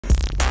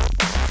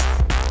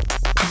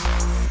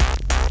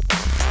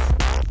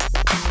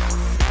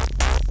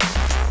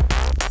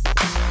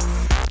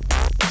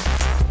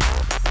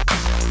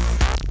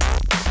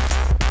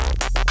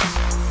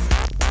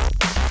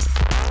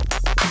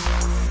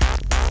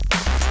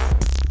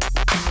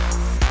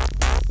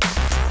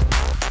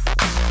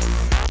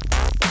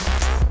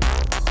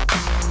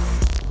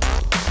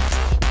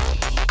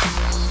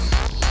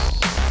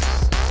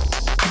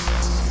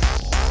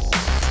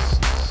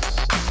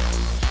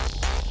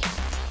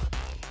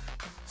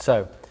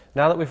So,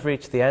 now that we've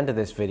reached the end of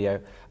this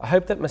video, I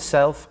hope that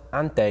myself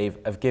and Dave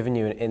have given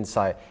you an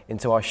insight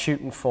into our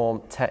shooting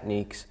form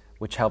techniques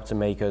which help to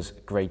make us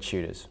great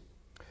shooters.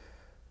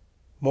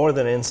 More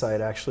than insight,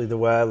 actually, the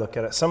way I look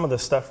at it, some of the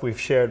stuff we've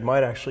shared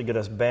might actually get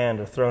us banned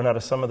or thrown out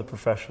of some of the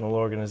professional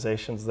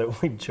organizations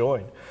that we've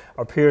joined.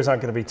 Our peers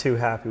aren't going to be too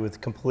happy with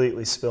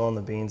completely spilling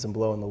the beans and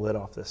blowing the lid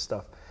off this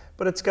stuff.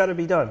 But it's got to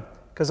be done.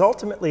 Because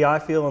ultimately, I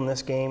feel in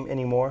this game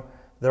anymore,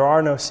 there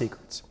are no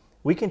secrets.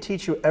 We can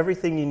teach you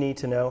everything you need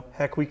to know.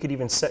 Heck, we could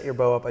even set your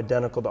bow up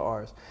identical to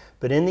ours.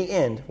 But in the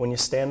end, when you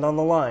stand on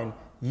the line,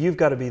 you've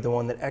got to be the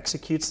one that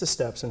executes the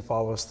steps and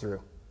follows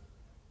through.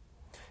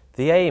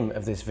 The aim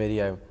of this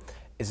video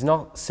is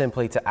not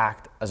simply to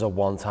act as a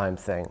one-time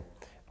thing.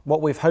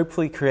 What we've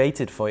hopefully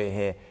created for you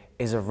here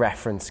is a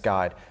reference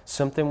guide,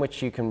 something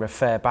which you can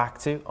refer back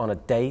to on a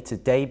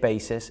day-to-day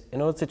basis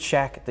in order to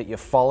check that you're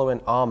following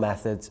our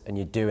methods and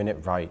you're doing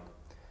it right.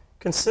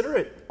 Consider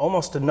it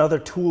almost another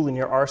tool in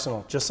your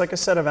arsenal, just like a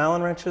set of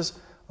Allen wrenches,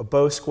 a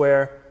bow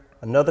square,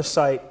 another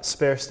sight,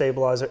 spare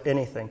stabilizer,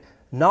 anything.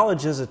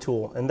 Knowledge is a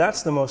tool, and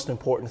that's the most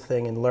important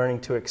thing in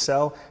learning to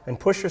excel and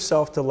push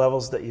yourself to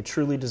levels that you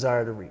truly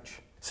desire to reach.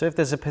 So if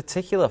there's a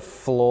particular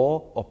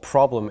flaw or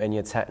problem in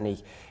your technique,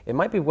 it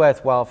might be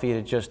worthwhile for you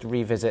to just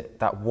revisit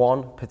that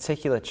one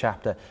particular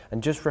chapter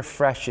and just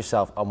refresh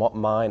yourself on what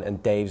mine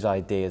and Dave's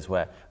ideas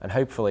were. And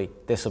hopefully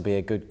this will be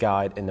a good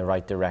guide in the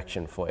right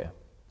direction for you.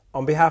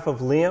 On behalf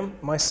of Liam,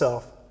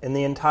 myself, and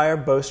the entire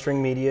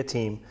Bowstring Media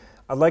team,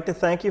 I'd like to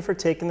thank you for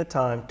taking the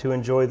time to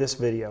enjoy this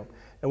video.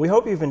 And we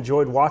hope you've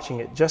enjoyed watching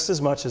it just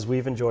as much as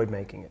we've enjoyed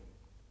making it.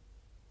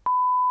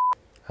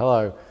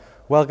 Hello.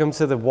 Welcome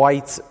to the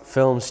White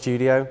Film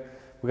Studio.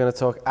 We're going to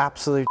talk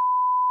absolute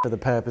for the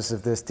purpose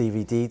of this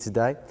DVD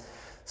today.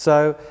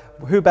 So,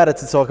 who better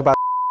to talk about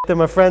than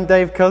my friend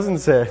Dave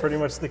Cousins here? Pretty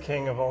much the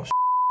king of all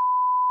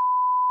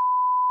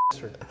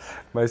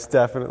Most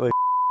definitely.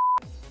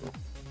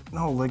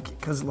 No, like,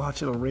 because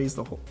watch it'll raise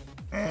the whole...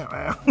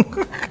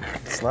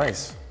 It's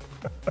nice.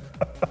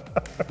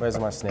 Where's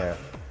my snare?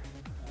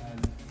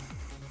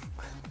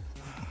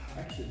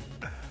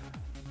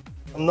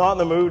 I'm not in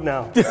the mood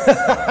now.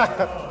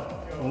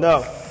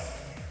 No,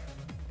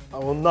 I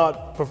will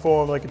not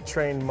perform like a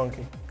trained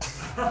monkey.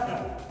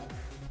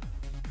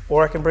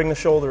 Or I can bring the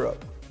shoulder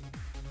up,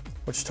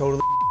 which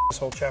totally this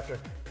whole chapter,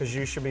 because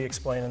you should be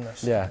explaining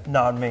this. Yeah.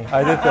 Not me.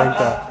 I did think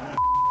that.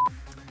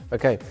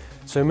 Okay,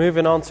 so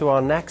moving on to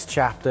our next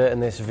chapter in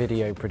this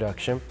video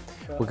production,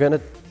 we're going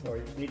to...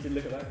 Sorry, you need to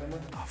look at that camera.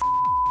 Oh,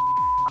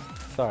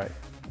 sorry.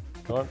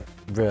 Go on.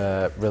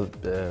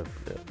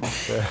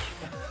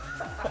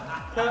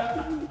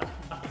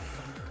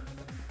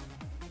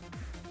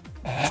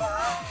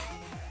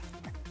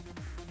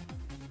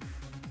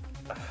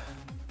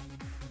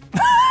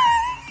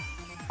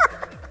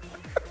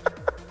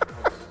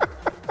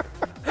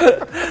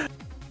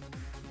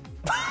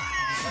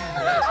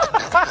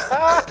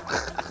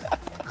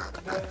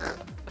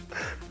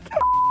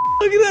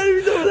 Look at that,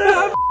 he's over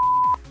there.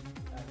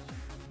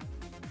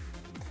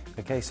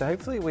 Okay, so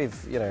hopefully we've,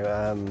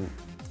 I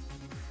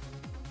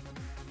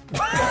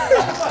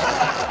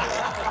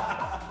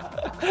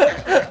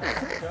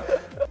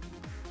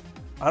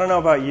don't know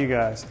about you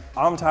guys.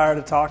 I'm tired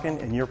of talking,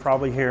 and you're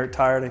probably here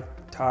tired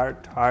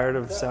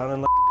of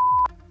sounding like.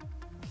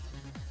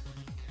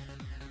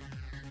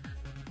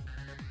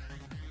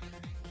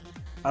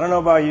 I don't know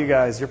about you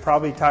guys. You're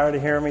probably tired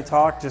of hearing me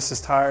talk, just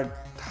as tired.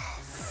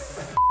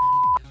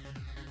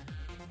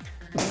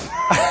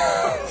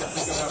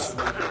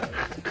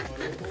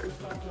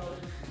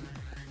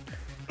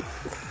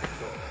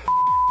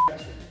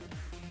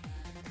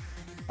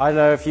 I don't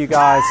know if you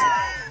guys...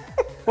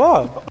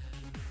 What?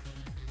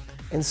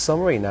 In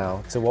summary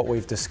now to what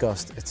we've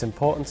discussed, it's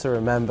important to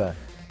remember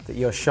that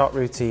your shot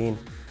routine...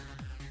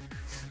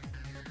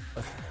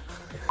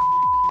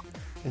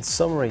 In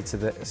summary to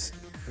this...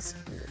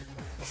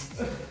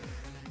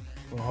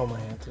 I'll hold my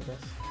hand to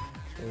this.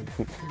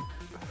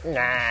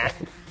 Nah.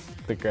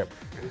 The grip.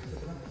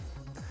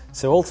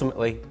 So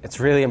ultimately, it's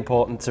really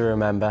important to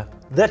remember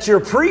that your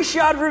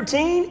pre-shot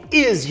routine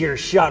is your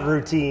shot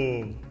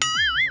routine.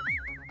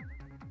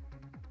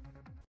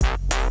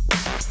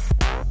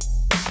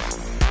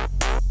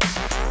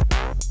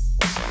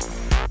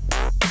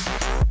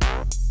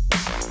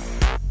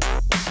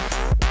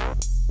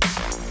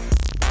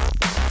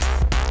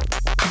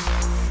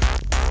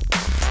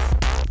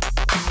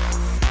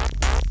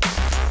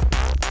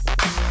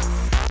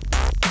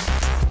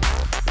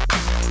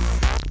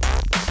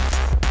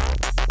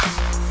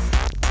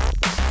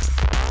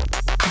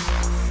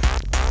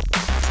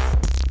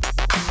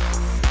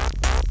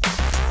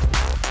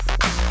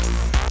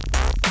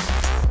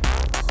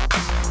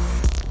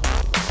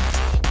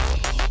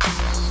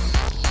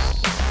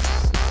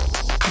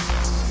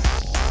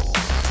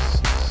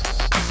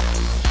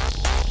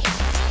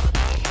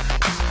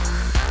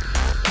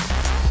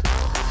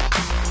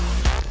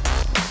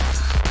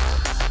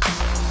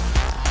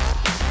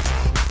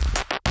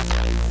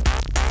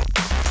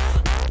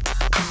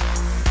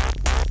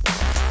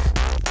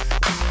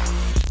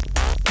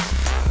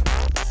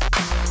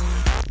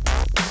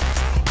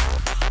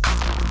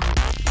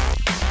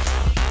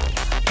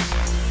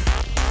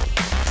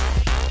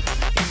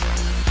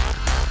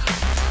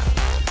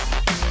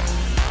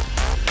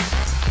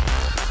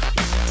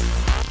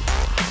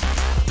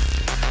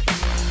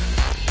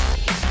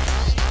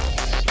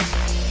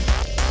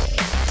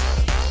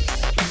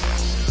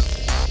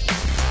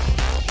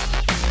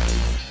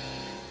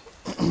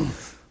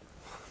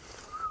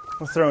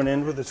 thrown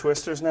in with the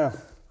twisters now.